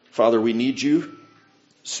Father, we need you.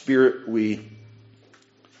 Spirit, we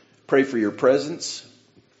pray for your presence.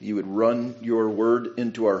 You would run your word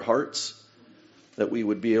into our hearts, that we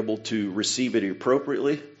would be able to receive it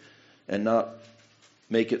appropriately and not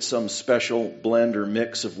make it some special blend or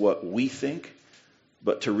mix of what we think,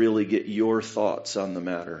 but to really get your thoughts on the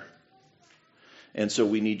matter. And so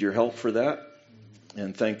we need your help for that,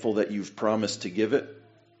 and thankful that you've promised to give it.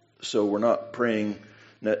 So we're not praying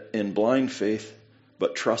in blind faith,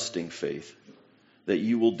 but trusting faith, that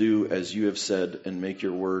you will do as you have said and make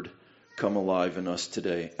your word come alive in us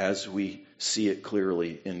today as we see it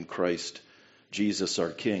clearly in Christ Jesus our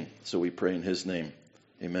King. So we pray in his name.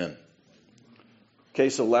 Amen. Okay,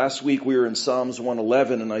 so last week we were in Psalms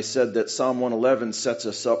 111, and I said that Psalm 111 sets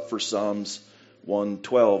us up for Psalms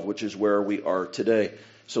 112, which is where we are today.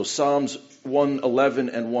 So Psalms 111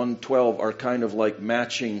 and 112 are kind of like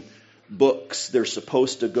matching books. They're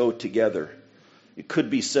supposed to go together. It could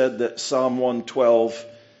be said that Psalm 112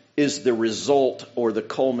 is the result or the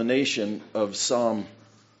culmination of Psalm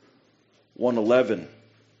 111.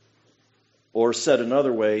 Or said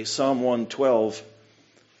another way, Psalm 112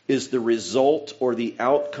 is the result or the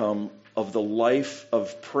outcome of the life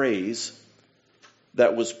of praise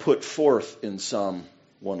that was put forth in Psalm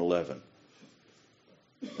 111.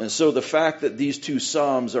 And so the fact that these two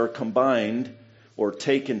Psalms are combined or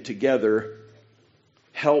taken together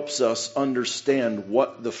helps us understand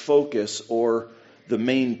what the focus or the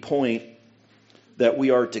main point that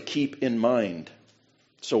we are to keep in mind.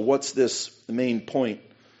 So what's this main point?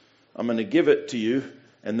 I'm going to give it to you,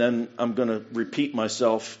 and then I'm going to repeat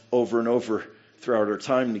myself over and over throughout our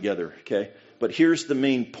time together, okay? But here's the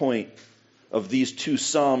main point of these two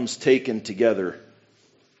Psalms taken together.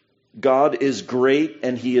 God is great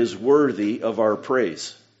and he is worthy of our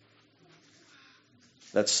praise.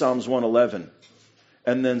 That's Psalms 111.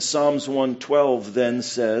 And then Psalms 112 then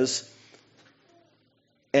says,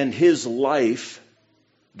 and his life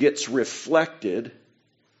gets reflected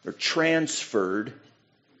or transferred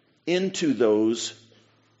into those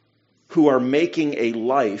who are making a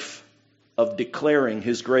life of declaring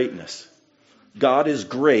his greatness. God is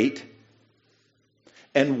great,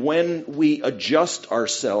 and when we adjust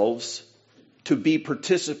ourselves to be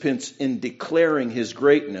participants in declaring his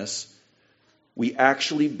greatness, we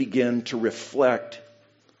actually begin to reflect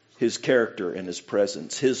his character and his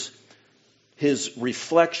presence. His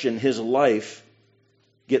reflection, his life,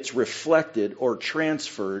 gets reflected or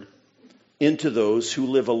transferred into those who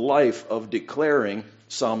live a life of declaring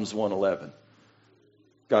Psalms 111.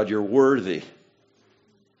 God, you're worthy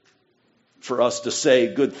for us to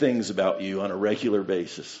say good things about you on a regular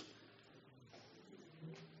basis.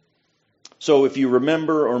 So if you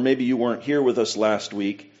remember, or maybe you weren't here with us last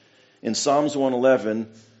week, in Psalms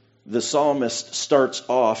 111, the psalmist starts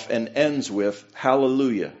off and ends with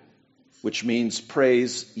hallelujah, which means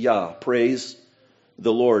praise Yah, praise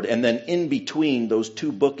the Lord. And then in between those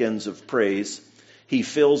two bookends of praise, he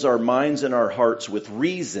fills our minds and our hearts with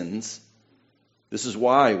reasons. This is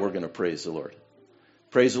why we're going to praise the Lord.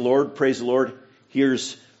 Praise the Lord, praise the Lord.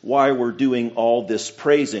 Here's why we're doing all this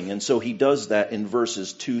praising. And so he does that in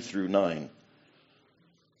verses 2 through 9.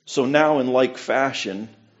 So now in like fashion,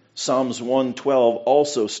 Psalms 112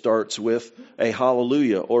 also starts with a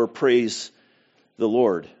hallelujah or praise the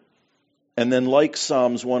Lord. And then like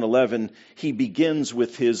Psalms 111, he begins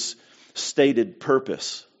with his stated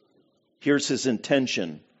purpose. Here's his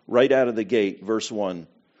intention right out of the gate, verse 1.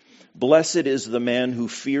 Blessed is the man who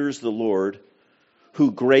fears the Lord,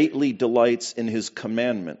 who greatly delights in his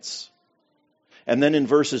commandments. And then in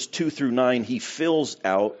verses 2 through 9, he fills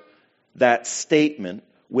out that statement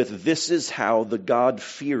with this is how the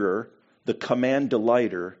God-fearer, the command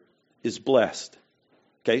delighter, is blessed.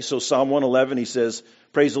 Okay, so Psalm 111, he says,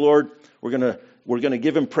 praise the Lord. We're going to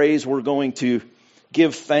give him praise. We're going to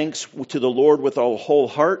give thanks to the Lord with our whole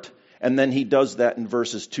heart. And then he does that in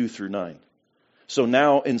verses 2 through 9. So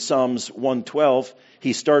now in Psalms 112,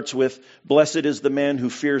 he starts with, blessed is the man who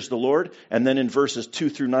fears the Lord. And then in verses 2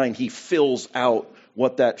 through 9, he fills out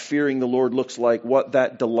what that fearing the Lord looks like, what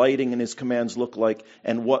that delighting in his commands look like,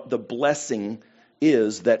 and what the blessing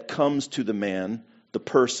is that comes to the man, the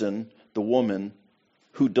person, the woman,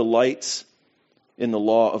 who delights in the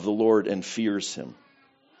law of the Lord and fears him.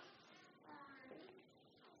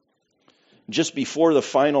 Just before the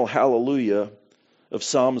final hallelujah of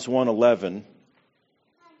Psalms 111,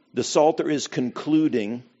 the Psalter is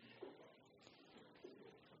concluding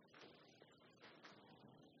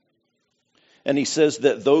and he says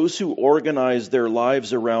that those who organize their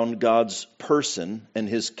lives around God's person and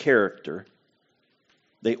his character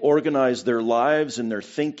They organize their lives and their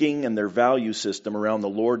thinking and their value system around the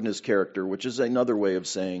Lord and His character, which is another way of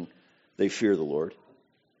saying they fear the Lord.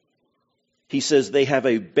 He says they have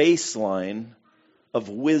a baseline of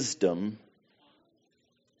wisdom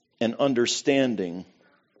and understanding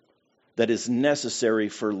that is necessary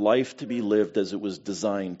for life to be lived as it was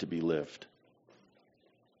designed to be lived.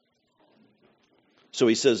 So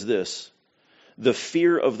he says this, the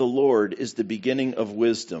fear of the Lord is the beginning of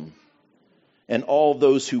wisdom, and all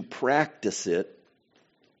those who practice it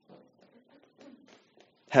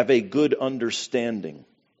have a good understanding.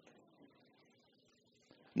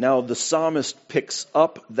 Now the psalmist picks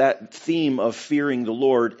up that theme of fearing the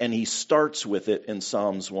Lord, and he starts with it in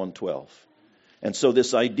Psalms 112. And so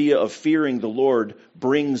this idea of fearing the Lord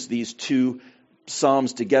brings these two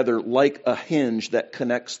psalms together like a hinge that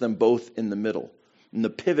connects them both in the middle. And the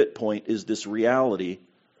pivot point is this reality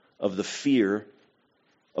of the fear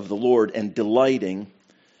of the Lord and delighting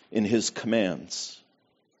in His commands.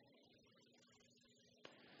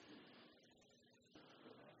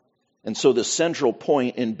 And so the central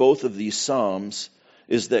point in both of these psalms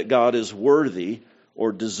is that God is worthy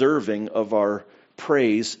or deserving of our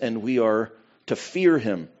praise, and we are to fear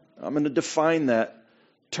Him. I'm going to define that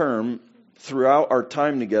term throughout our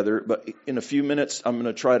time together, but in a few minutes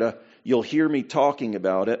you'll hear me talking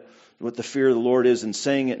about it, what the fear of the Lord is, and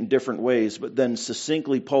saying it in different ways, but then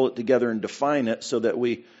succinctly pull it together and define it so that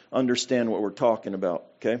we understand what we're talking about,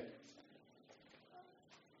 okay?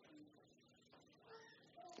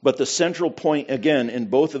 But the central point, again, in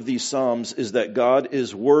both of these psalms is that God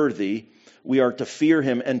is worthy. We are to fear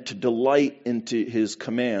Him and to delight into His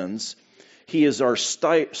commands. He is our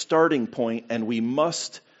starting point, and we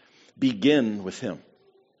must begin with Him.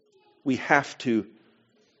 We have to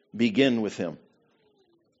begin with Him.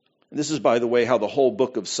 And this is, by the way, how the whole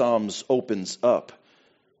book of Psalms opens up.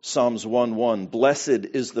 Psalms 1:1, blessed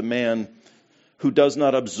is the man who does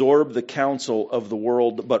not absorb the counsel of the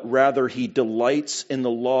world, but rather he delights in the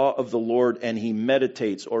law of the Lord, and he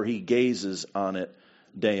meditates or he gazes on it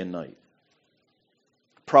day and night.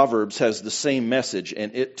 Proverbs has the same message,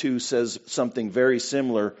 and it too says something very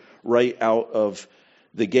similar right out of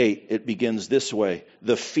the gate. It begins this way,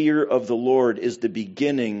 the fear of the Lord is the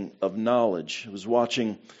beginning of knowledge. I was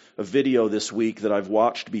watching a video this week that I've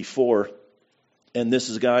watched before, and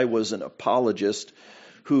this guy was an apologist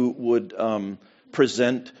who would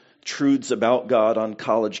present truths about God on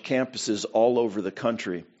college campuses all over the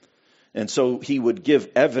country. And so he would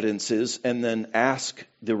give evidences and then ask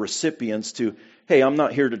the recipients to, hey, I'm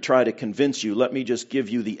not here to try to convince you. Let me just give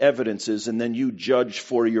you the evidences, and then you judge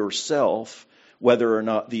for yourself whether or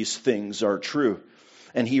not these things are true.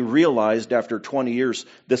 And he realized after 20 years,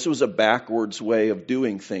 this was a backwards way of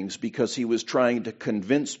doing things because he was trying to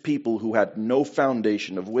convince people who had no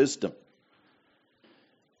foundation of wisdom.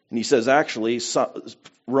 And he says, actually,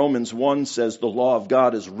 Romans 1 says the law of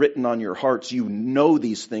God is written on your hearts. You know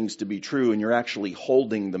these things to be true, and you're actually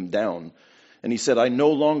holding them down. And he said, I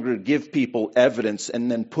no longer give people evidence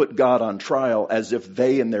and then put God on trial as if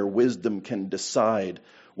they in their wisdom can decide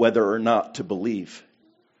whether or not to believe.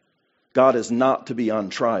 God is not to be on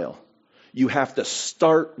trial. You have to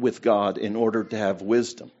start with God in order to have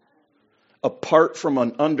wisdom. Apart from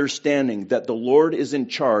an understanding that the Lord is in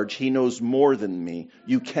charge, He knows more than me,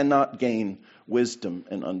 you cannot gain wisdom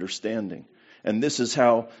and understanding. And this is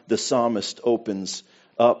how the psalmist opens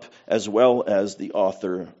up, as well as the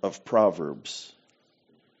author of Proverbs.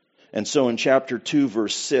 And so in chapter 2,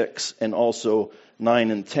 verse 6, and also 9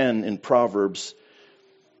 and 10 in Proverbs,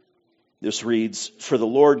 this reads, for the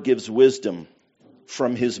Lord gives wisdom,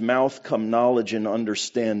 from His mouth come knowledge and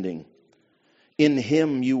understanding. In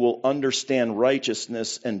Him you will understand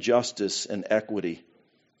righteousness and justice and equity,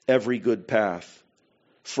 every good path.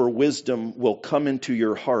 For wisdom will come into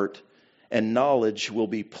your heart, and knowledge will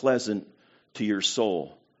be pleasant to your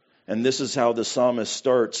soul. And this is how the psalmist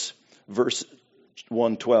starts, verse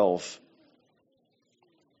 112.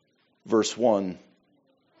 Verse 1,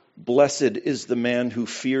 blessed is the man who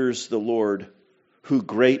fears the Lord, who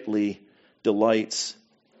greatly delights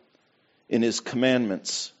in His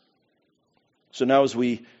commandments. So now as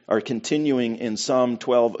we are continuing in Psalm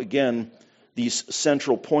 12, again, these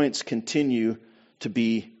central points continue to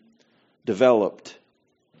be developed.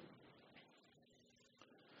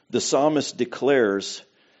 The psalmist declares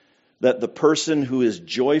that the person who is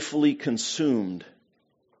joyfully consumed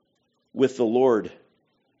with the Lord,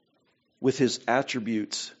 with His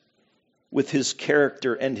attributes, with His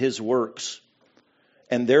character and His works,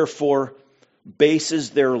 and therefore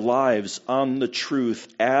bases their lives on the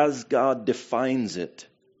truth as God defines it,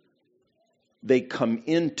 they come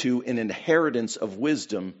into an inheritance of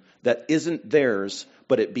wisdom that isn't theirs,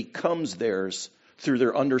 but it becomes theirs through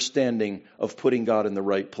their understanding of putting God in the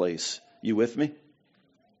right place. You with me?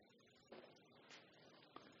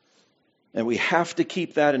 And we have to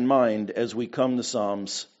keep that in mind as we come to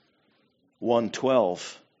Psalms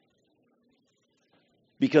 112.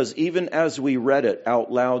 Because even as we read it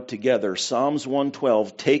out loud together, Psalms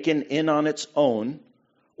 112, taken in on its own,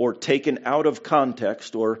 or taken out of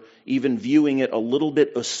context, or even viewing it a little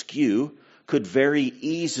bit askew, could very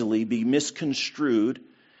easily be misconstrued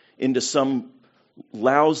into some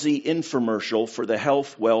lousy infomercial for the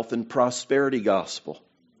health, wealth, and prosperity gospel.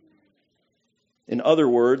 In other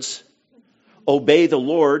words, obey the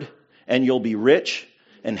Lord and you'll be rich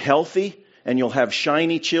and healthy and you'll have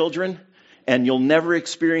shiny children and you'll never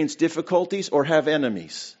experience difficulties or have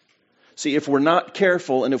enemies. See, if we're not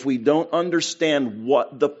careful and if we don't understand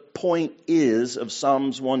what the point is of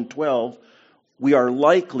Psalms 112, we are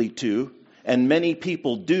likely to, and many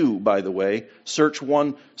people do, by the way, search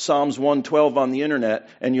Psalms 112 on the internet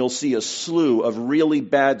and you'll see a slew of really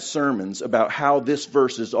bad sermons about how this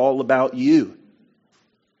verse is all about you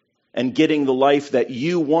and getting the life that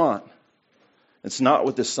you want. It's not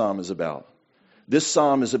what this psalm is about. This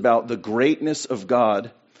psalm is about the greatness of God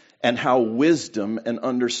and how wisdom and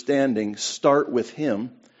understanding start with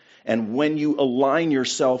Him. And when you align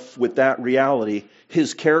yourself with that reality,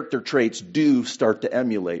 His character traits do start to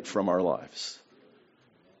emulate from our lives.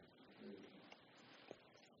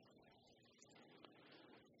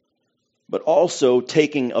 But also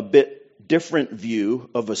taking a bit different view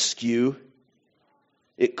of askew,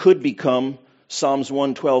 it could become, Psalms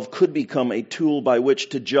 112 could become a tool by which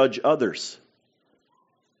to judge others.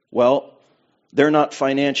 Well, they're not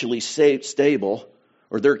financially stable,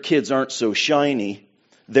 or their kids aren't so shiny,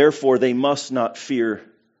 therefore they must not fear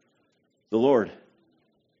the Lord.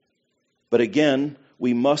 But again,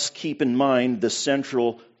 we must keep in mind the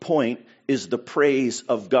central point is the praise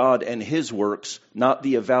of God and His works, not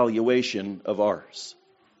the evaluation of ours.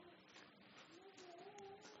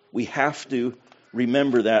 We have to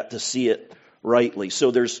remember that to see it rightly.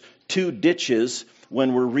 So there's two ditches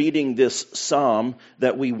when we're reading this psalm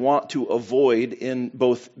that we want to avoid in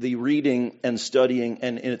both the reading and studying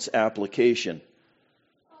and in its application.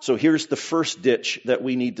 So here's the first ditch that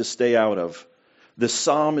we need to stay out of. The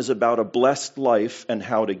psalm is about a blessed life and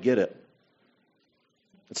how to get it.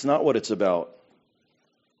 It's not what it's about.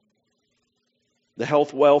 The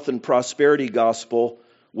health, wealth, and prosperity gospel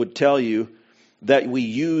would tell you that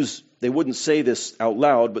they wouldn't say this out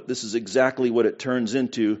loud, but this is exactly what it turns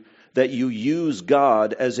into, that you use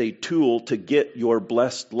God as a tool to get your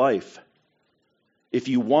blessed life. If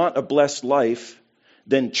you want a blessed life,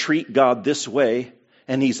 then treat God this way,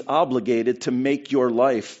 and He's obligated to make your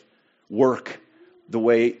life work the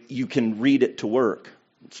way you can read it to work.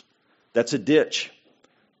 That's a ditch.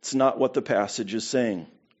 It's not what the passage is saying.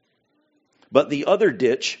 But the other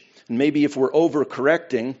ditch, and maybe if we're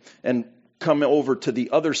overcorrecting and come over to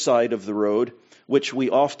the other side of the road, which we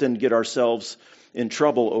often get ourselves in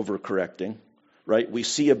trouble overcorrecting, right? We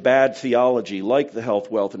see a bad theology like the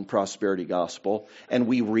health, wealth, and prosperity gospel, and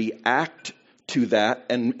we react to that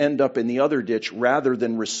and end up in the other ditch rather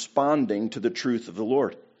than responding to the truth of the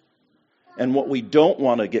Lord. And what we don't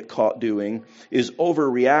want to get caught doing is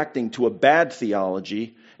overreacting to a bad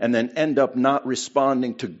theology and then end up not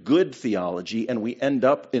responding to good theology, and we end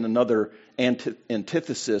up in another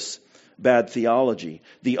antithesis, bad theology.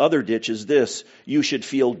 The other ditch is this: you should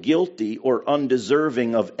feel guilty or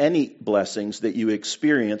undeserving of any blessings that you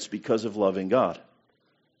experience because of loving God.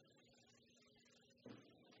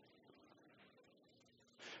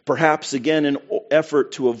 Perhaps, again, in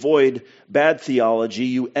effort to avoid bad theology,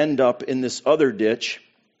 you end up in this other ditch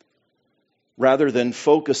rather than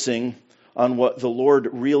focusing on what the Lord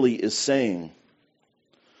really is saying.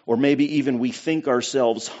 Or maybe even we think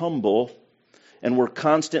ourselves humble and we're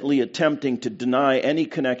constantly attempting to deny any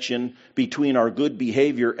connection between our good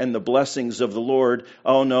behavior and the blessings of the Lord.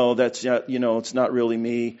 Oh no, that's it's not really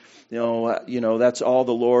me. That's all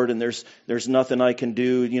the Lord, and there's nothing I can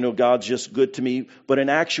do. God's just good to me. But in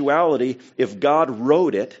actuality, if God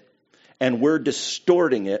wrote it and we're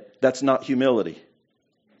distorting it, that's not humility.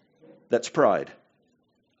 That's pride.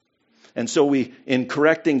 And so in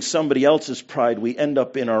correcting somebody else's pride, we end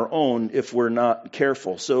up in our own if we're not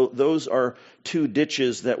careful. So those are two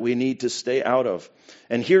ditches that we need to stay out of.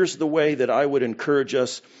 And here's the way that I would encourage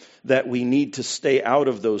us that we need to stay out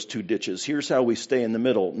of those two ditches. Here's how we stay in the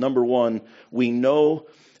middle. Number one, we know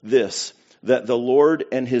this, that the Lord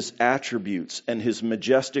and His attributes and His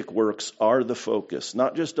majestic works are the focus,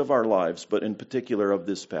 not just of our lives, but in particular of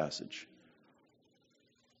this passage.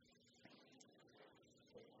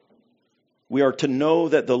 We are to know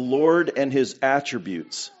that the Lord and his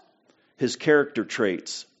attributes, his character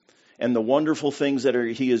traits, and the wonderful things that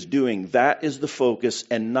he is doing, that is the focus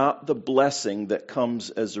and not the blessing that comes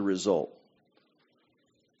as a result.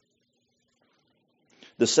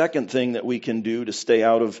 The second thing that we can do to stay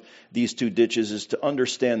out of these two ditches is to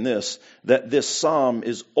understand this, that this psalm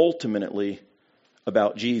is ultimately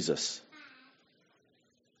about Jesus.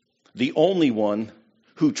 The only one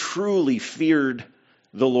who truly fears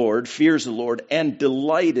the Lord, and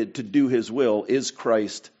delighted to do his will is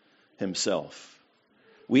Christ himself.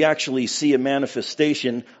 We actually see a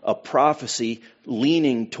manifestation, a prophecy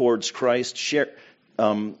leaning towards Christ,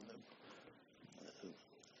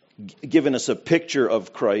 giving us a picture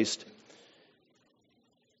of Christ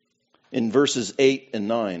in verses 8 and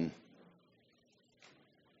 9.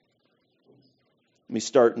 Let me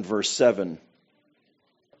start in verse 7.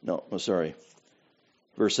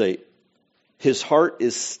 Verse 8. His heart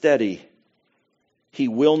is steady. He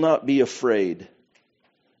will not be afraid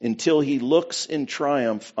until he looks in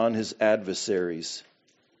triumph on his adversaries.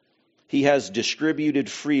 He has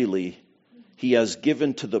distributed freely. He has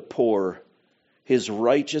given to the poor. His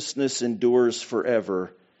righteousness endures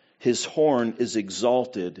forever. His horn is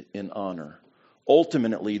exalted in honor.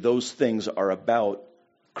 Ultimately, those things are about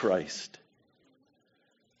Christ.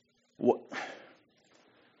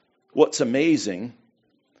 What's amazing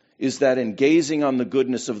is that in gazing on the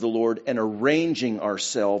goodness of the Lord and arranging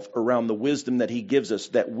ourselves around the wisdom that he gives us,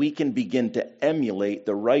 that we can begin to emulate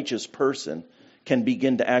the righteous person, can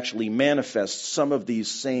begin to actually manifest some of these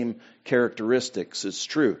same characteristics. It's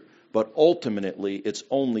true. But ultimately, it's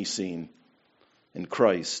only seen in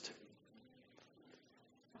Christ.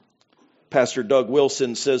 Pastor Doug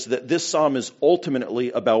Wilson says that this psalm is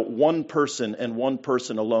ultimately about one person and one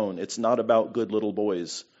person alone. It's not about good little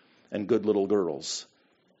boys and good little girls.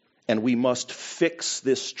 And we must fix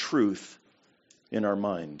this truth in our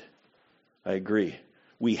mind. I agree.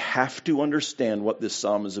 We have to understand what this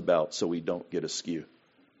psalm is about so we don't get askew.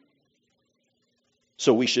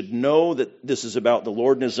 So we should know that this is about the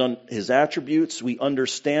Lord and his attributes. We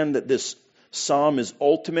understand that this psalm is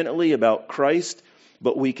ultimately about Christ,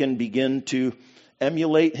 but we can begin to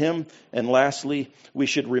emulate him. And lastly, we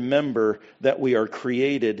should remember that we are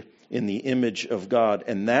created in the image of God,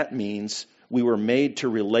 and that means we were made to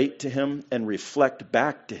relate to him and reflect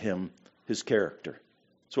back to him his character.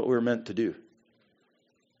 That's what we're meant to do.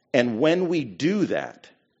 And when we do that,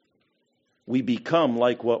 we become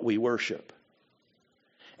like what we worship.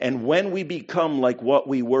 And when we become like what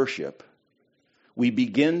we worship, we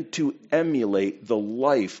begin to emulate the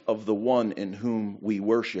life of the one in whom we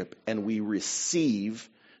worship, and we receive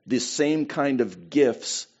the same kind of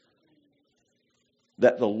gifts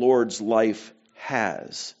that the Lord's life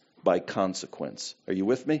has by consequence. Are you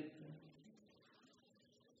with me?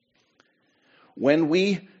 When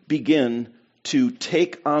we begin to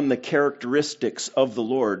take on the characteristics of the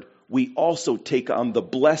Lord, we also take on the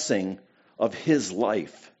blessing of his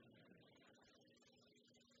life.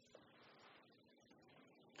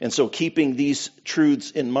 And so keeping these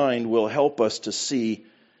truths in mind will help us to see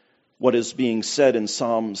what is being said in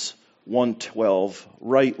Psalms 112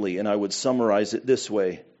 rightly. And I would summarize it this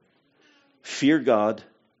way. Fear God,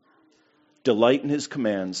 delight in his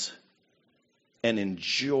commands, and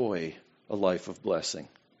enjoy a life of blessing.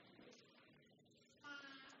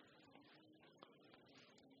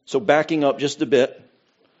 So backing up just a bit,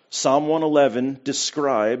 Psalm 111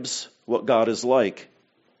 describes what God is like.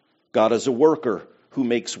 God is a worker who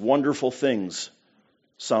makes wonderful things.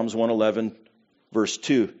 Psalms 111, verse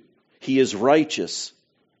 2. He is righteous.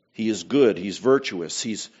 He is good. He's virtuous.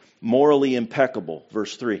 He's morally impeccable.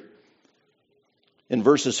 Verse 3. In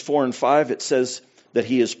verses 4 and 5, it says that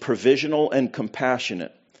he is provisional and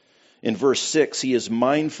compassionate. In verse 6, he is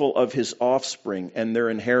mindful of his offspring and their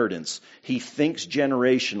inheritance. He thinks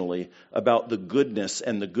generationally about the goodness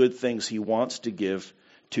and the good things he wants to give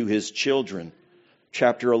to his children.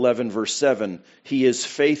 Chapter 11, verse 7, he is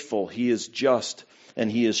faithful, he is just, and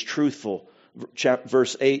he is truthful.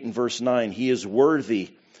 Verse 8 and verse 9, he is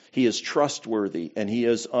worthy, he is trustworthy, and he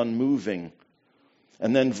is unmoving.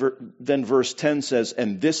 And then verse 10 says,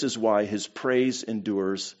 and this is why his praise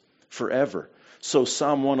endures forever. So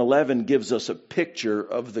Psalm 111 gives us a picture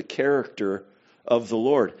of the character of the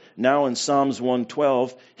Lord. Now in Psalms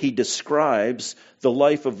 112, he describes the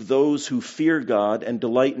life of those who fear God and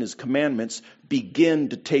delight in his commandments, begin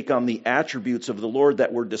to take on the attributes of the Lord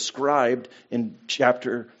that were described in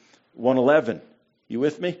chapter 111. You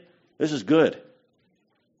with me? This is good.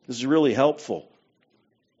 This is really helpful.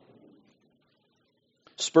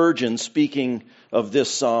 Spurgeon, speaking of this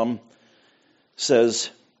psalm, says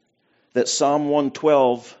that Psalm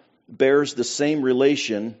 112, bears the same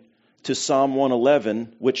relation to Psalm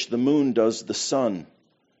 111, which the moon does the sun.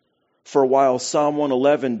 For while Psalm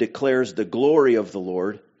 111 declares the glory of the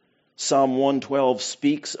Lord, Psalm 112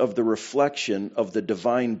 speaks of the reflection of the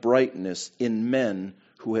divine brightness in men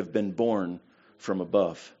who have been born from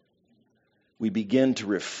above. We begin to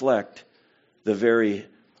reflect the very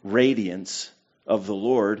radiance of the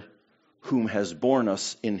Lord whom has borne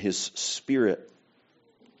us in his Spirit.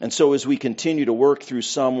 And so as we continue to work through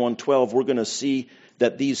Psalm 112, we're going to see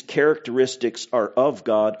that these characteristics of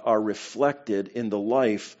God are reflected in the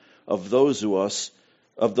life of those of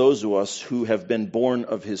us who have been born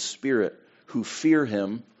of his Spirit, who fear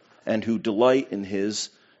him and who delight in his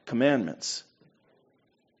commandments.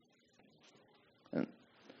 And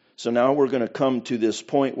so now we're going to come to this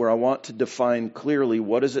point where I want to define clearly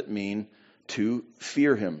what does it mean to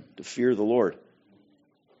fear him, to fear the Lord.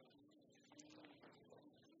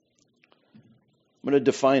 I'm going to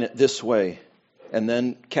define it this way and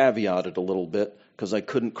then caveat it a little bit because I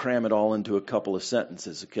couldn't cram it all into a couple of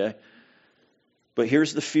sentences, okay? But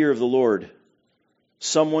here's the fear of the Lord.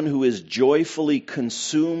 Someone who is joyfully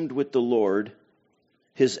consumed with the Lord,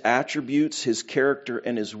 his attributes, his character,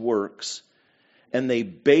 and his works, and they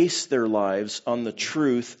base their lives on the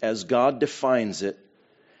truth as God defines it,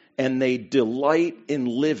 and they delight in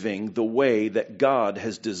living the way that God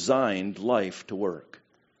has designed life to work.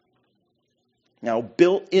 Now,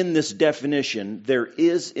 built in this definition, there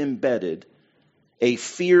is embedded a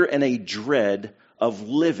fear and a dread of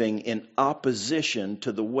living in opposition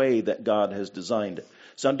to the way that God has designed it.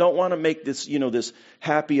 So I don't want to make this, this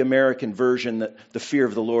happy American version that the fear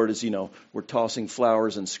of the Lord is, we're tossing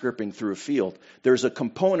flowers and skipping through a field. There's a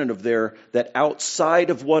component of there that outside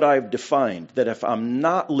of what I've defined, that if I'm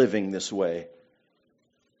not living this way,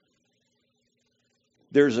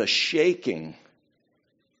 there's a shaking.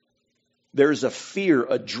 There's a fear,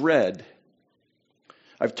 a dread.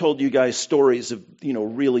 I've told you guys stories of,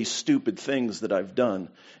 really stupid things that I've done.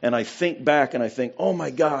 And I think back and I think, oh my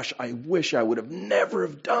gosh, I wish I would have never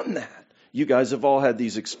have done that. You guys have all had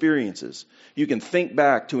these experiences. You can think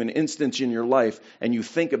back to an instance in your life and you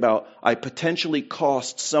think about, I potentially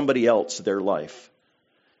cost somebody else their life.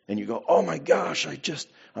 And you go, oh my gosh,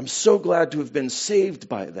 I'm so glad to have been saved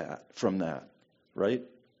from that, right?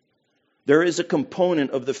 There is a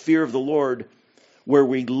component of the fear of the Lord where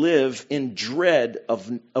we live in dread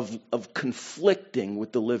of conflicting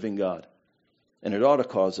with the living God. And it ought to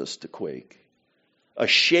cause us to quake. A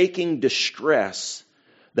shaking distress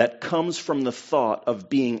that comes from the thought of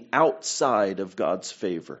being outside of God's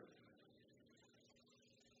favor.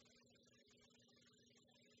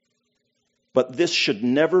 But this should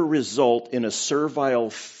never result in a servile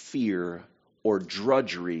fear or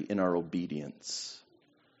drudgery in our obedience.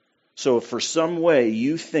 So if for some way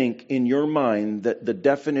you think in your mind that the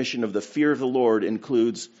definition of the fear of the Lord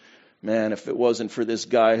includes, man, if it wasn't for this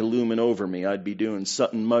guy looming over me, I'd be doing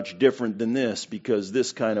something much different than this because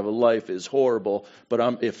this kind of a life is horrible.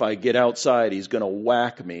 But if I get outside, he's going to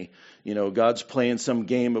whack me. God's playing some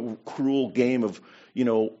cruel game of,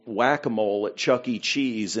 whack-a-mole at Chuck E.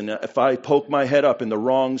 Cheese. And if I poke my head up in the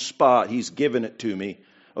wrong spot, he's giving it to me.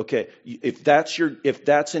 Okay, if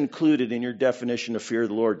that's included in your definition of fear of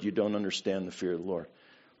the Lord, you don't understand the fear of the Lord.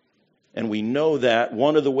 And we know that,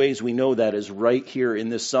 one of the ways we know that is right here in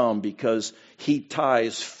this psalm because he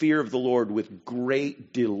ties fear of the Lord with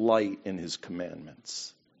great delight in his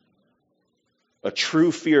commandments. A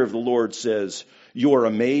true fear of the Lord says, you're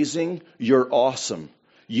amazing, you're awesome.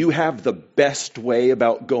 You have the best way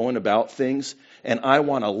about going about things, and I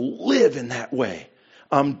want to live in that way.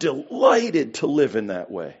 I'm delighted to live in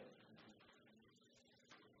that way.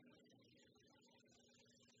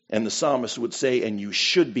 And the psalmist would say, and you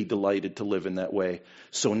should be delighted to live in that way.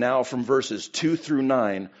 So now from verses 2 through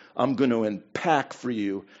 9, I'm going to unpack for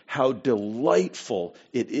you how delightful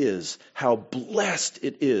it is, how blessed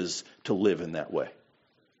it is to live in that way.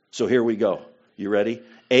 So here we go. You ready?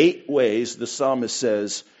 8 ways the psalmist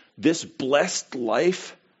says, this blessed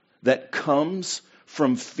life that comes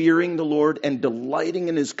from fearing the Lord and delighting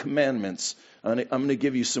in his commandments. I'm going to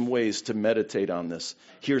give you some ways to meditate on this.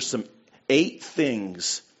 Here's some 8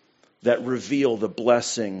 things that reveal the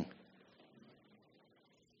blessing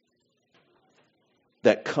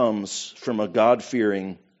that comes from a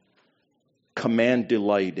God-fearing,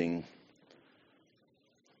 command-delighting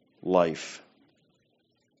life.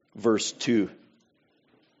 Verse 2,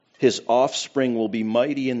 his offspring will be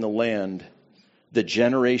mighty in the land. The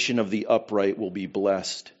generation of the upright will be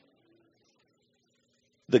blessed.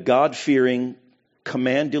 The God-fearing,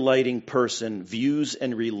 command-delighting person views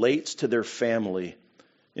and relates to their family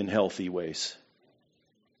in healthy ways.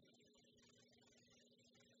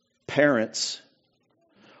 parents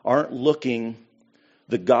aren't looking,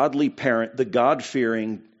 the godly parent, the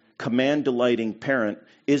God-fearing, command-delighting parent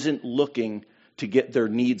isn't looking to get their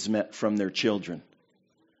needs met from their children.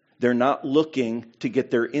 They're not looking to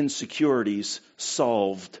get their insecurities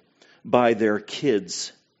solved by their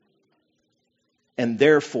kids. And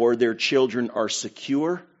therefore, their children are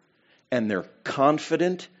secure, and they're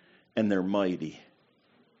confident, and they're mighty.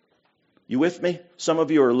 You with me? Some of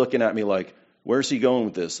you are looking at me like, where's he going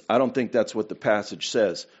with this? I don't think that's what the passage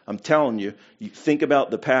says. I'm telling you, you think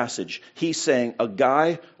about the passage. He's saying a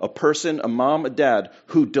guy, a person, a mom, a dad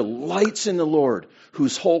who delights in the Lord,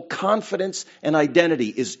 whose whole confidence and identity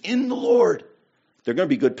is in the Lord. They're going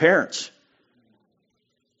to be good parents.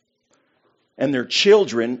 And their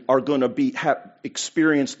children are going to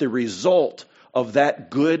experience the result of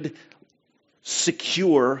that good,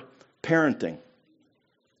 secure parenting.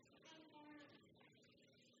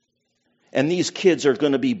 And these kids are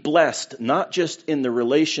going to be blessed, not just in the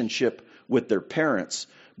relationship with their parents,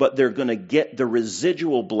 but they're going to get the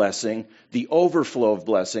residual blessing, the overflow of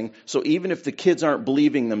blessing. So even if the kids aren't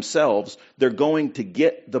believing themselves, they're going to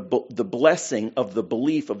get the blessing of the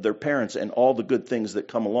belief of their parents and all the good things that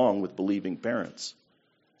come along with believing parents.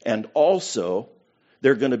 And also,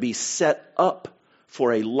 they're going to be set up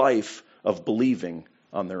for a life of believing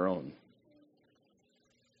on their own.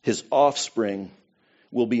 His offspring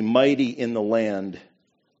will be mighty in the land.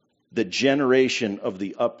 The generation of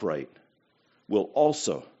the upright will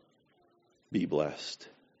also be blessed.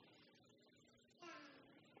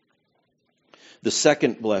 The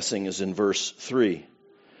second blessing is in verse 3.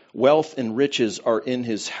 Wealth and riches are in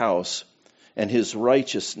his house, and his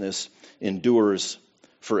righteousness endures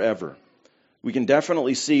forever. We can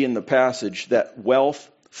definitely see in the passage that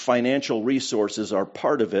wealth, financial resources are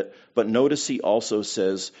part of it, but notice he also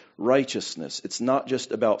says righteousness. It's not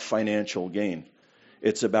just about financial gain.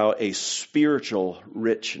 It's about a spiritual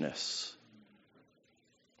richness.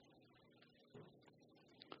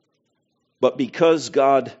 But because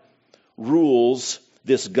God rules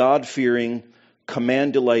this God-fearing,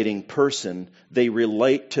 command-delighting person, they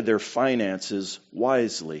relate to their finances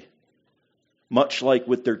wisely. Much like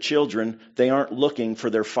with their children, they aren't looking for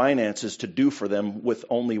their finances to do for them with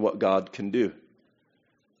only what God can do.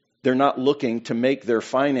 They're not looking to make their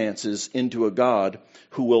finances into a God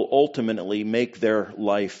who will ultimately make their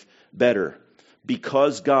life better.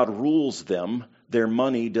 Because God rules them, their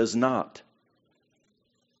money does not.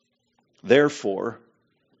 Therefore,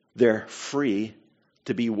 they're free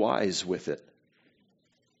to be wise with it.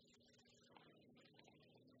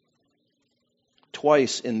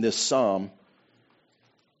 Twice in this psalm,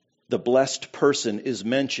 the blessed person is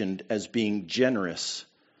mentioned as being generous.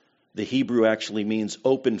 The Hebrew actually means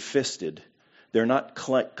open-fisted. They're not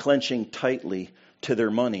clenching tightly to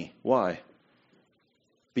their money. Why?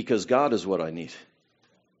 Because God is what I need.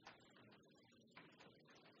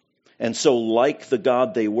 And so, like the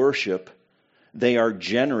God they worship, they are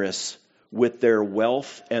generous with their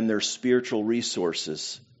wealth and their spiritual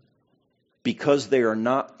resources. Because they are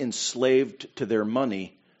not enslaved to their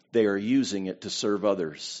money, they are using it to serve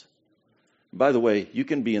others. By the way, you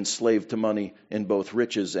can be enslaved to money in both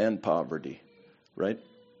riches and poverty, right?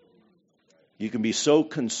 You can be so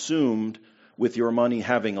consumed with your money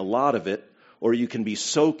having a lot of it, or you can be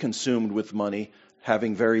so consumed with money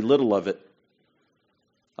having very little of it.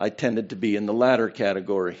 I tended to be in the latter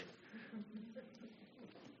category.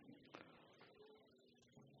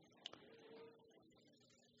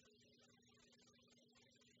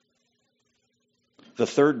 The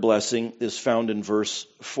third blessing is found in verse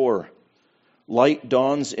 4. Light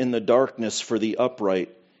dawns in the darkness for the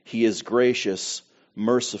upright. He is gracious,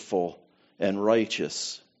 merciful, and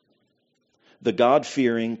righteous. The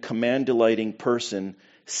God-fearing, command-delighting person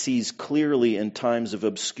sees clearly in times of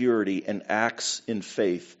obscurity and acts in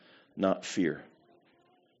faith, not fear.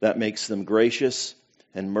 That makes them gracious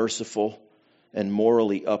and merciful and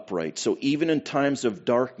morally upright. So even in times of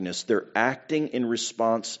darkness, they're acting in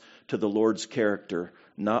response to the Lord's character,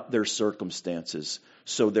 not their circumstances.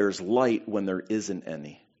 So there's light when there isn't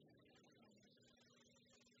any.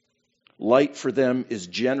 Light for them is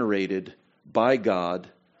generated by God,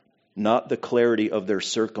 not the clarity of their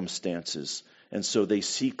circumstances. And so they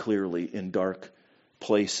see clearly in dark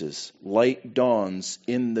places. Light dawns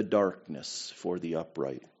in the darkness for the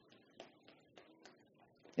upright.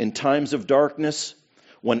 In times of darkness,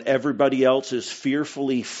 when everybody else is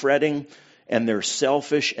fearfully fretting and they're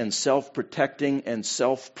selfish and self-protecting and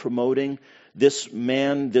self-promoting, this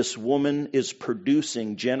man, this woman is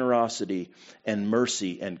producing generosity and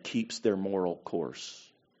mercy and keeps their moral course.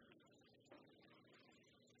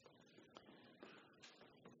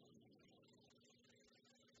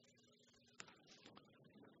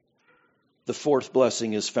 The fourth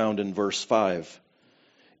blessing is found in verse 5.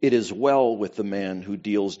 It is well with the man who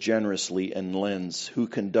deals generously and lends, who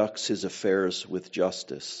conducts his affairs with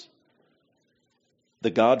justice. The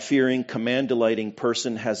God-fearing, command-delighting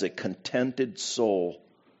person has a contented soul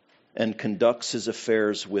and conducts his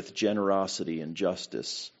affairs with generosity and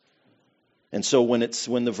justice. And so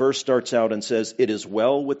when the verse starts out and says, it is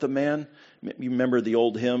well with the man, you remember the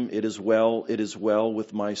old hymn, it is well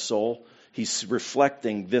with my soul? He's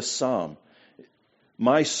reflecting this psalm.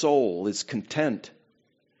 My soul is content.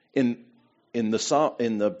 In the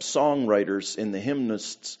songwriters, in the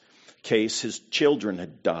hymnists' case, his children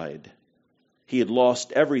had died. He had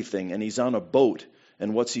lost everything, and he's on a boat.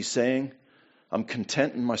 And what's he saying? I'm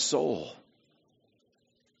content in my soul.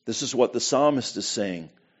 This is what the psalmist is saying.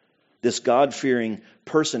 This God-fearing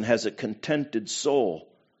person has a contented soul.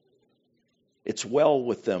 It's well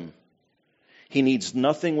with them. He needs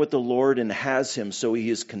nothing with the Lord and has him, so he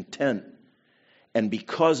is content. And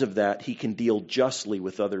because of that, he can deal justly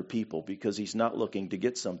with other people because he's not looking to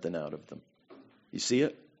get something out of them. You see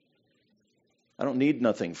it? I don't need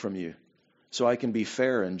nothing from you, so I can be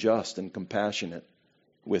fair and just and compassionate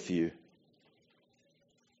with you.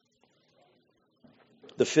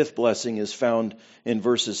 The fifth blessing is found in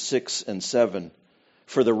verses 6 and 7.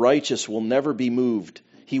 For the righteous will never be moved.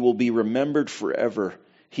 He will be remembered forever.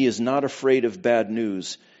 He is not afraid of bad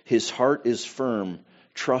news. His heart is firm,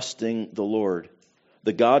 trusting the Lord.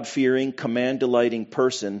 The God-fearing, command-delighting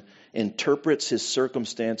person interprets his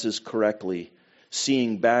circumstances correctly,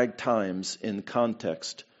 seeing bad times in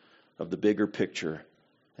context of the bigger picture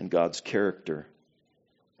and God's character.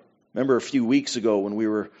 Remember a few weeks ago when we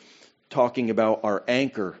were talking about our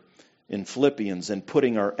anchor in Philippians and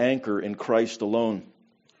putting our anchor in Christ alone.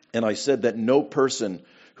 And I said that no person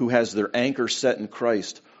who has their anchor set in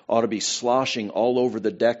Christ ought to be sloshing all over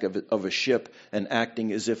the deck of a ship and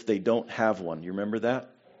acting as if they don't have one. You remember that?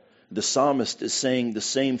 The psalmist is saying the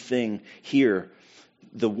same thing here.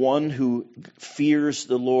 The one who fears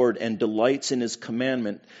the Lord and delights in his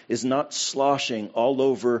commandment is not sloshing all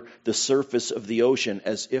over the surface of the ocean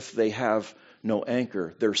as if they have no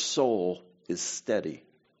anchor. Their soul is steady.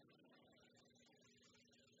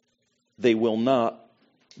 They will not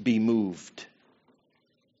be moved.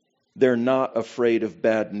 They're not afraid of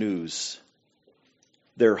bad news.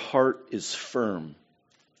 Their heart is firm,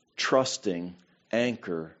 trusting,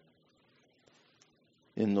 anchor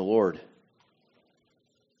in the Lord.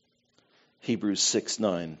 Hebrews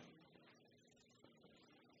 6:9.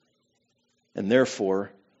 And therefore,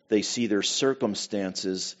 they see their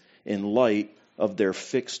circumstances in light of their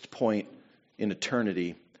fixed point in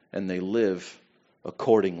eternity, and they live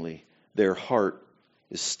accordingly. Their heart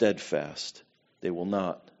is steadfast. They will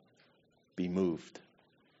not be moved.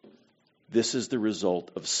 This is the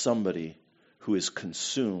result of somebody who is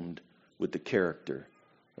consumed with the character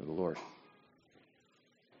of the Lord.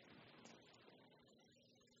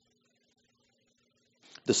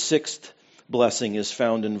 The sixth blessing is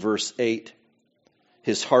found in verse 8.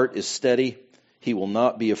 His heart is steady. He will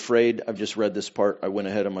not be afraid. I've just read this part. I went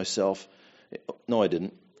ahead of myself. No, I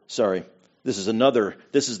didn't. Sorry. This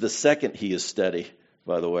is the second he is steady,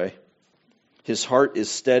 by the way. His heart is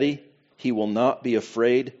steady. He will not be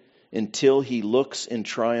afraid until he looks in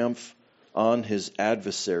triumph on his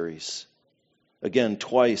adversaries. Again,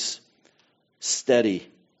 twice. Steady,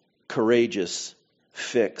 courageous,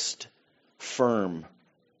 fixed, firm,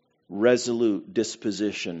 resolute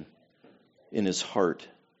disposition in his heart.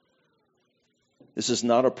 This is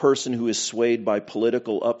not a person who is swayed by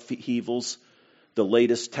political upheavals, the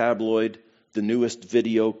latest tabloid, the newest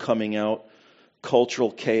video coming out,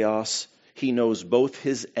 cultural chaos. He knows both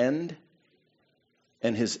his end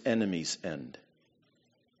and his enemy's end.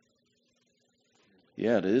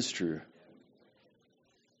 Yeah, it is true.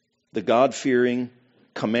 The God-fearing,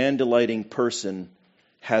 command-delighting person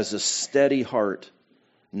has a steady heart,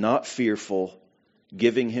 not fearful,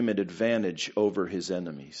 giving him an advantage over his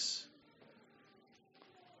enemies.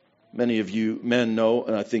 Many of you men know,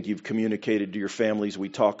 and I think you've communicated to your families, we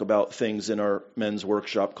talk about things in our men's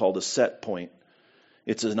workshop called a set point.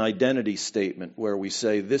 It's an identity statement where we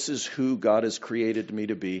say, this is who God has created me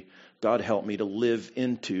to be. God help me to live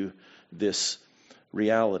into this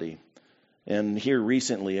reality. And here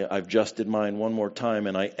recently, I've just did mine one more time,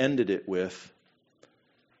 and I ended it with,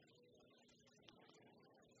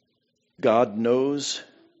 God knows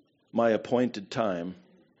my appointed time,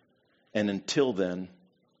 and until then,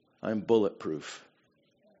 I'm bulletproof.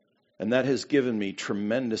 And that has given me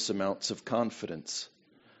tremendous amounts of confidence.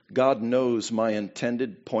 God knows my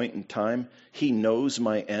intended point in time. He knows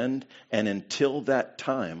my end. And until that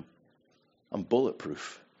time, I'm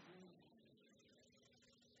bulletproof.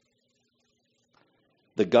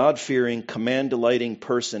 The God-fearing, command-delighting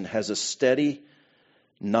person has a steady,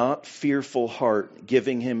 not fearful heart,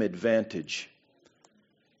 giving him advantage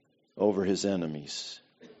over his enemies.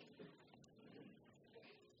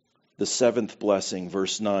 The seventh blessing,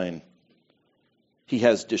 verse 9. He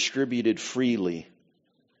has distributed freely.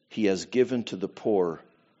 He has given to the poor.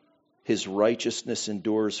 His righteousness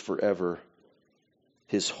endures forever.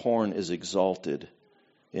 His horn is exalted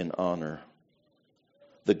in honor.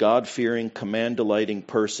 The God-fearing, command-delighting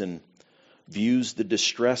person views the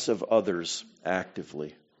distress of others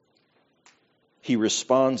actively. He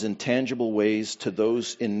responds in tangible ways to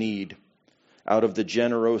those in need out of the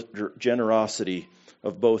generosity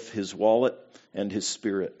of both his wallet and his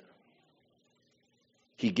spirit.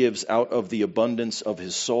 He gives out of the abundance of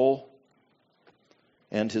his soul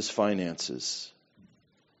and his finances.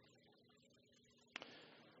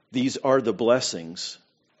 These are the blessings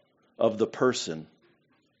of the person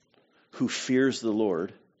who fears the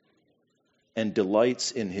Lord and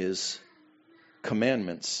delights in his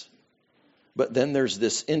commandments. But then there's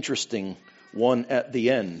this interesting one at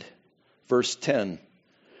the end. Verse 10.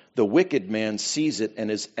 The wicked man sees it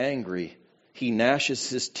and is angry. He gnashes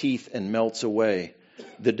his teeth and melts away.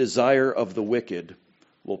 The desire of the wicked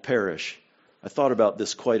will perish. I thought about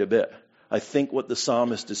this quite a bit. I think what the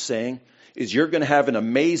psalmist is saying is you're going to have an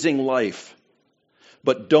amazing life,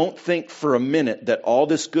 but don't think for a minute that all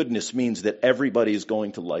this goodness means that everybody is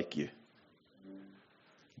going to like you.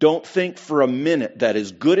 Don't think for a minute that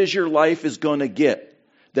as good as your life is going to get,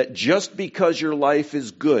 that just because your life is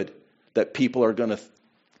good, that people are going to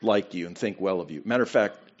like you and think well of you. Matter of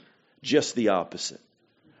fact, just the opposite.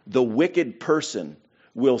 The wicked person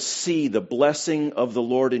will see the blessing of the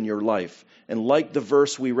Lord in your life. And like the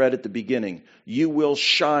verse we read at the beginning, you will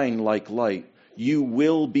shine like light. You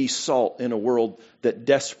will be salt in a world that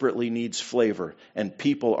desperately needs flavor. And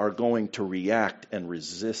people are going to react and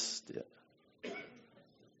resist it.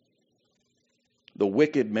 The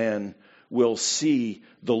wicked man will see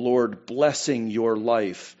the Lord blessing your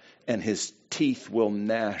life, and his teeth will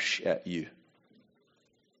gnash at you.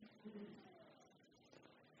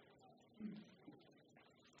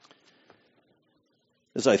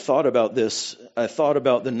 As I thought about this, I thought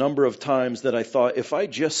about the number of times that I thought, if I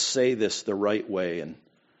just say this the right way and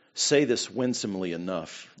say this winsomely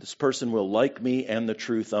enough, this person will like me and the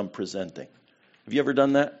truth I'm presenting. Have you ever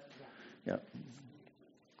done that? Yeah.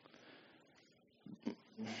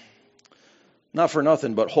 Not for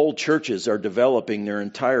nothing, but whole churches are developing their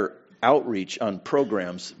entire outreach on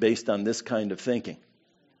programs based on this kind of thinking.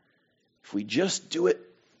 If we just do it,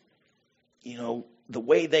 the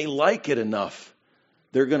way they like it enough,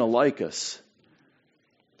 they're going to like us.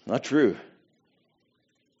 Not true.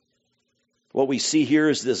 What we see here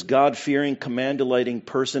is this God-fearing, command-delighting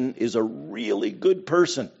person is a really good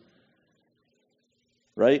person.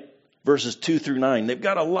 Right? Verses 2 through 9. They've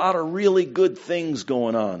got a lot of really good things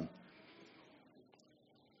going on.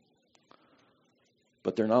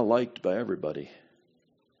 But they're not liked by everybody.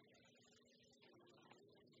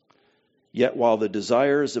 Yet while the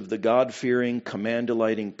desires of the God-fearing,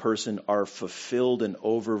 command-delighting person are fulfilled and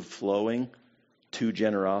overflowing to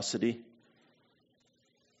generosity,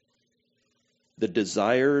 the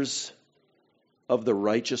desires of the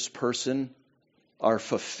righteous person are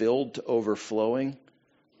fulfilled to overflowing.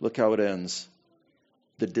 Look how it ends.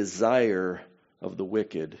 The desire of the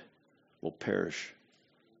wicked will perish.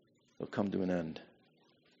 It'll come to an end.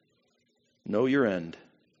 Know your end.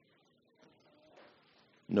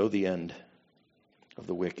 Know the end of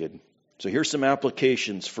the wicked. So here's some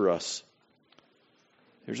applications for us.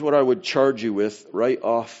 Here's what I would charge you with right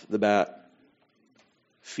off the bat.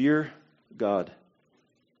 Fear God.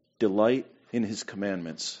 Delight in his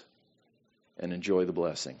commandments. And enjoy the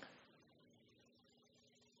blessing.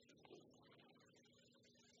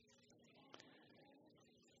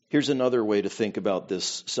 Here's another way to think about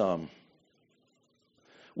this psalm.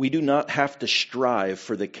 We do not have to strive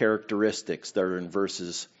for the characteristics that are in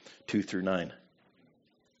verses 2 through 9.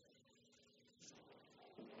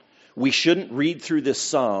 We shouldn't read through this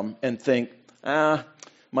psalm and think,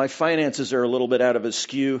 my finances are a little bit out of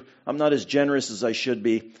askew. I'm not as generous as I should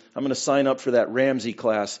be. I'm going to sign up for that Ramsey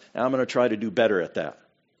class, and I'm going to try to do better at that.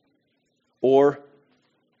 Or,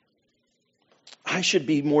 I should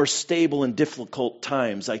be more stable in difficult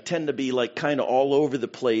times. I tend to be kind of all over the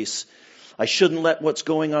place. I shouldn't let what's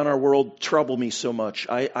going on in our world trouble me so much.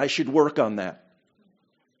 I should work on that.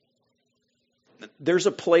 There's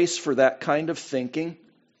a place for that kind of thinking,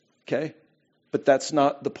 okay? But that's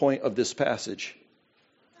not the point of this passage.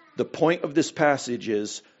 The point of this passage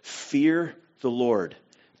is fear the Lord.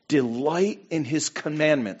 Delight in his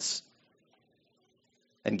commandments.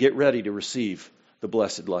 And get ready to receive the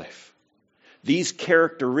blessed life. These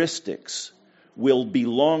characteristics will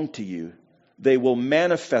belong to you. They will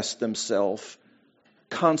manifest themselves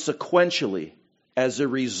consequentially as a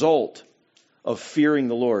result of fearing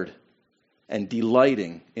the Lord and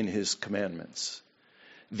delighting in His commandments.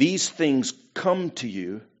 These things come to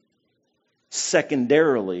you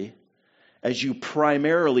secondarily as you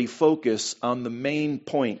primarily focus on the main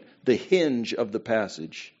point, the hinge of the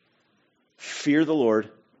passage. Fear the Lord,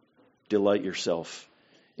 delight yourself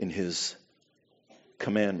in His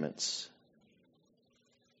commandments.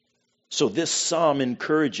 So this psalm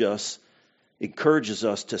encourages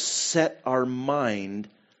us to set our mind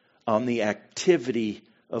on the activity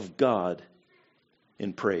of God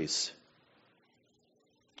in praise.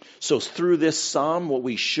 So through this psalm, what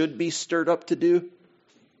we should be stirred up to do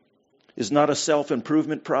is not a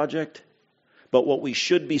self-improvement project, but what we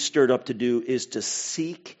should be stirred up to do is to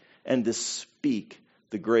seek and to speak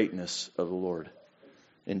the greatness of the Lord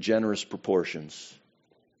in generous proportions,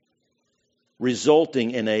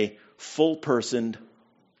 resulting in a full-personed,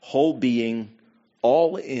 whole-being,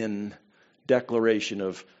 all-in declaration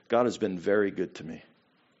of, God has been very good to me.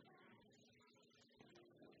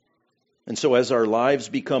 And so as our lives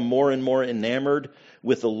become more and more enamored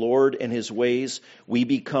with the Lord and His ways, we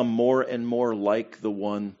become more and more like the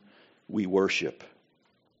one we worship.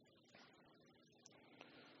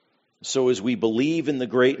 So as we believe in the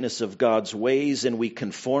greatness of God's ways and we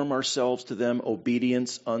conform ourselves to them,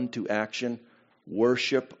 obedience unto action,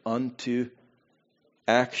 worship unto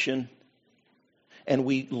action, and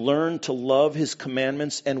we learn to love His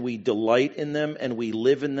commandments and we delight in them and we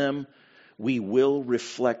live in them, we will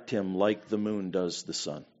reflect Him like the moon does the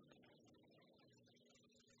sun.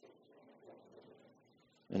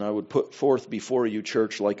 And I would put forth before you,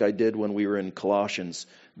 church, like I did when we were in Colossians,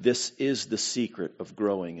 this is the secret of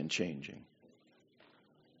growing and changing.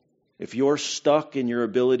 If you're stuck in your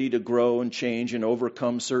ability to grow and change and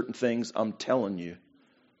overcome certain things, I'm telling you,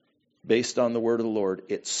 based on the word of the Lord,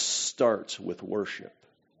 it starts with worship.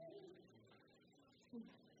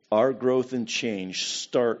 Our growth and change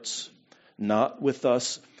starts not with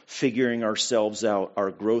us figuring ourselves out. Our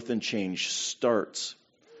growth and change starts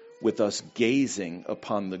with us gazing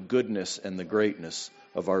upon the goodness and the greatness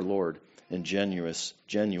of our Lord in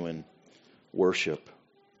genuine worship.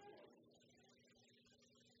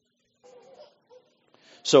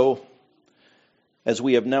 So, as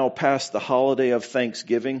we have now passed the holiday of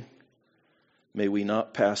Thanksgiving, may we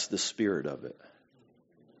not pass the spirit of it.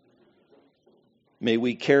 May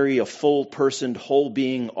we carry a full-personed,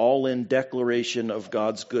 whole-being, all-in declaration of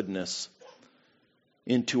God's goodness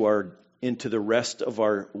into the rest of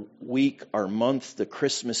our week, our month, the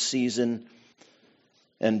Christmas season,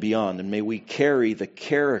 and beyond. And may we carry the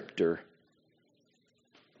character.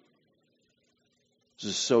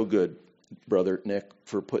 This is so good, Brother Nick,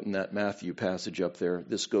 for putting that Matthew passage up there.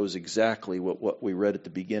 This goes exactly what we read at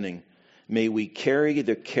the beginning. May we carry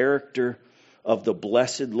the character of the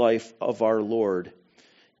blessed life of our Lord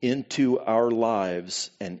into our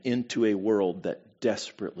lives and into a world that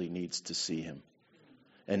desperately needs to see Him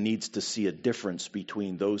and needs to see a difference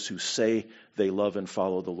between those who say they love and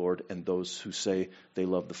follow the Lord and those who say they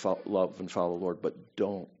love and follow the Lord but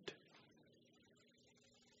don't.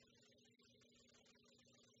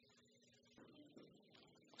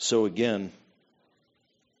 So again,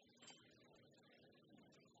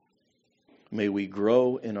 may we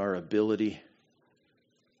grow in our ability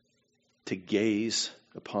to gaze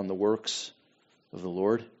upon the works of the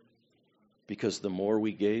Lord, because the more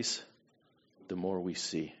we gaze, the more we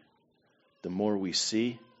see. The more we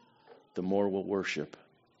see, the more we'll worship.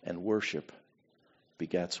 And worship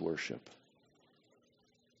begets worship.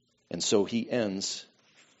 And so he ends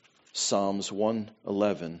Psalms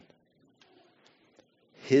 111.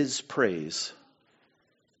 His praise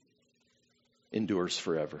endures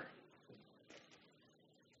forever.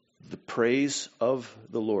 The praise of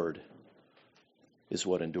the Lord is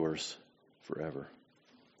what endures forever.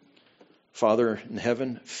 Father in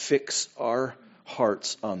heaven, fix our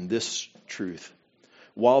hearts on this truth.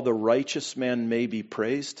 While the righteous man may be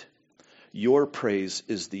praised, your praise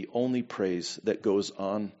is the only praise that goes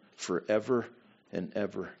on forever and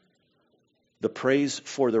ever. The praise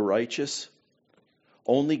for the righteous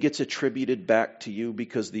only gets attributed back to you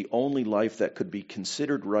because the only life that could be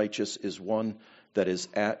considered righteous is one that is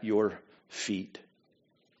at your feet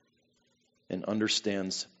and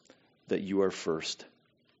understands that you are first.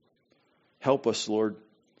 Help us, Lord,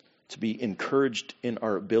 to be encouraged in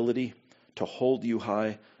our ability to hold you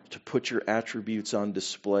high, to put your attributes on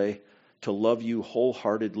display, to love you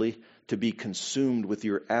wholeheartedly, to be consumed with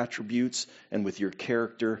your attributes and with your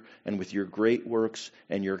character and with your great works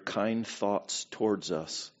and your kind thoughts towards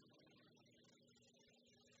us.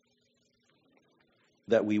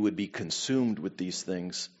 That we would be consumed with these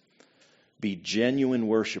things, be genuine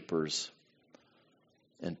worshipers,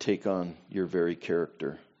 and take on your very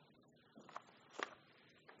character.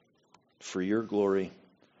 For your glory,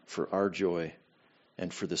 for our joy,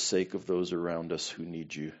 and for the sake of those around us who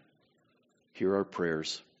need you. Hear our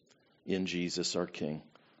prayers. In Jesus our King.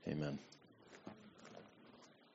 Amen.